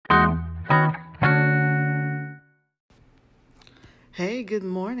Hey, good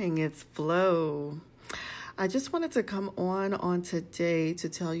morning. It's Flo. I just wanted to come on today to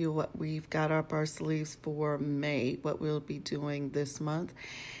tell you what we've got up our sleeves for May, what we'll be doing this month.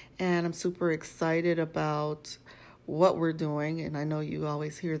 And I'm super excited about what we're doing. And I know you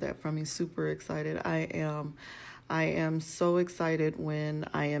always hear that from me, super excited. I am so excited when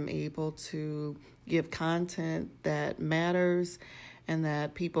I am able to give content that matters and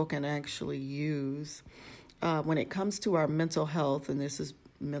that people can actually use. When it comes to our mental health, and this is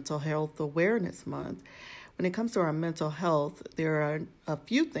Mental Health Awareness Month, when it comes to our mental health, there are a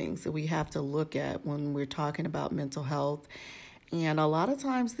few things that we have to look at when we're talking about mental health. And a lot of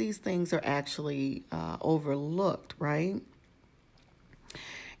times these things are actually overlooked, right?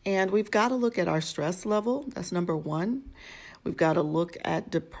 And we've got to look at our stress level. That's number one. We've got to look at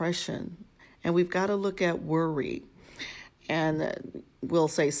depression. And we've got to look at worry. And we'll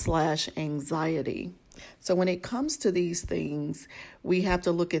say / anxiety. So when it comes to these things, we have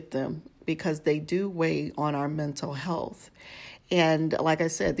to look at them because they do weigh on our mental health. And like I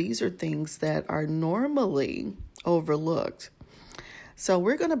said, these are things that are normally overlooked. So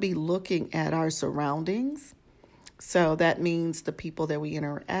we're going to be looking at our surroundings. So that means the people that we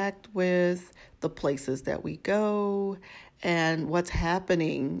interact with, the places that we go, and what's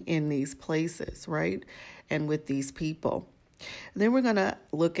happening in these places, right? And with these people. Then we're going to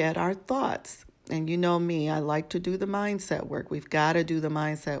look at our thoughts. And you know me, I like to do the mindset work. We've got to do the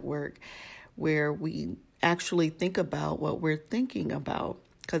mindset work where we actually think about what we're thinking about,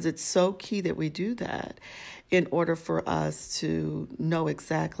 because it's so key that we do that in order for us to know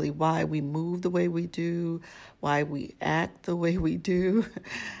exactly why we move the way we do, why we act the way we do,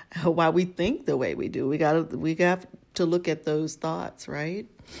 why we think the way we do. We got to look at those thoughts, right?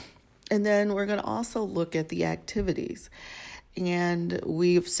 And then we're going to also look at the activities. And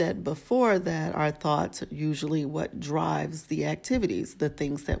we've said before that our thoughts are usually what drives the activities, the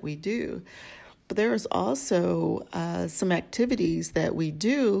things that we do. But there's also some activities that we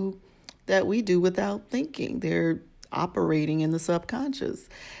do without thinking. They're operating in the subconscious.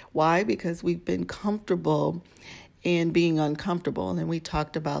 Why? Because we've been comfortable in being uncomfortable. And we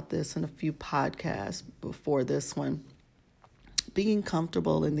talked about this in a few podcasts before this one. Being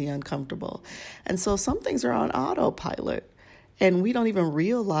comfortable in the uncomfortable. And so some things are on autopilot. And we don't even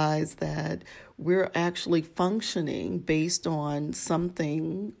realize that we're actually functioning based on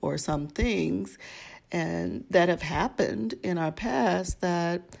something or some things and that have happened in our past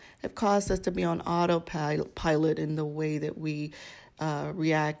that have caused us to be on autopilot in the way that we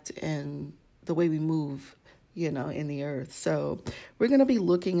react and the way we move, in the earth. So we're going to be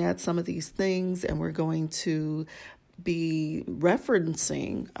looking at some of these things, and we're going to be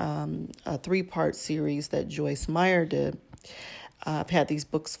referencing a 3-part series that Joyce Meyer did. I've had these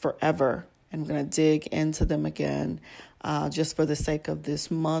books forever. I'm going to dig into them again just for the sake of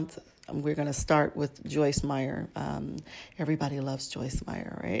this month. We're going to start with Joyce Meyer. Everybody loves Joyce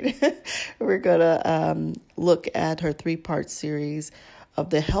Meyer, right? We're going to look at her 3-part series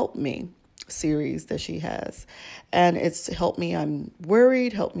of the Help Me series that she has. And it's Help Me I'm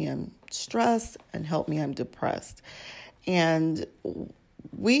Worried, Help Me I'm Stressed, and Help Me I'm Depressed. And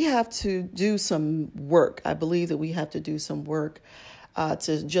we have to do some work. I believe that we have to do some work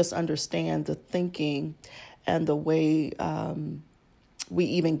to just understand the thinking and the way we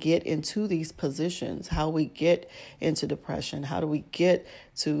even get into these positions, how we get into depression, how do we get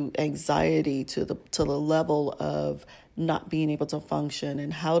to anxiety, to the level of not being able to function,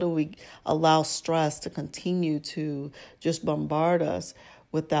 and how do we allow stress to continue to just bombard us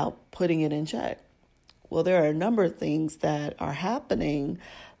without putting it in check. Well, there are a number of things that are happening,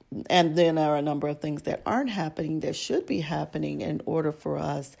 and then there are a number of things that aren't happening that should be happening in order for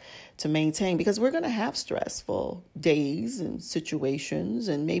us to maintain, because we're going to have stressful days and situations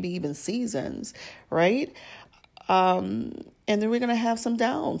and maybe even seasons, right? And then we're going to have some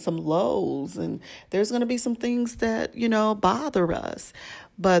downs, some lows, and there's going to be some things that, bother us,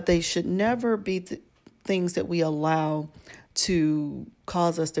 but they should never be things that we allow to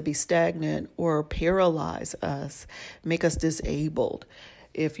cause us to be stagnant or paralyze us, make us disabled,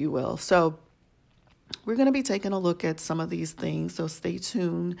 if you will. So we're going to be taking a look at some of these things. So stay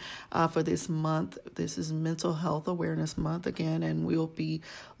tuned for this month. This is Mental Health Awareness Month again, and we'll be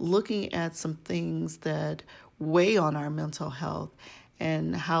looking at some things that weigh on our mental health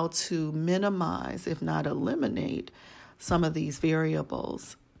and how to minimize, if not eliminate, some of these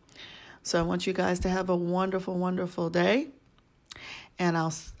variables. So I want you guys to have a wonderful, wonderful day. And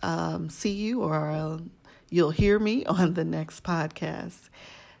I'll see you, or you'll hear me on the next podcast.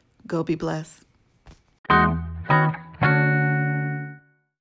 Go be blessed.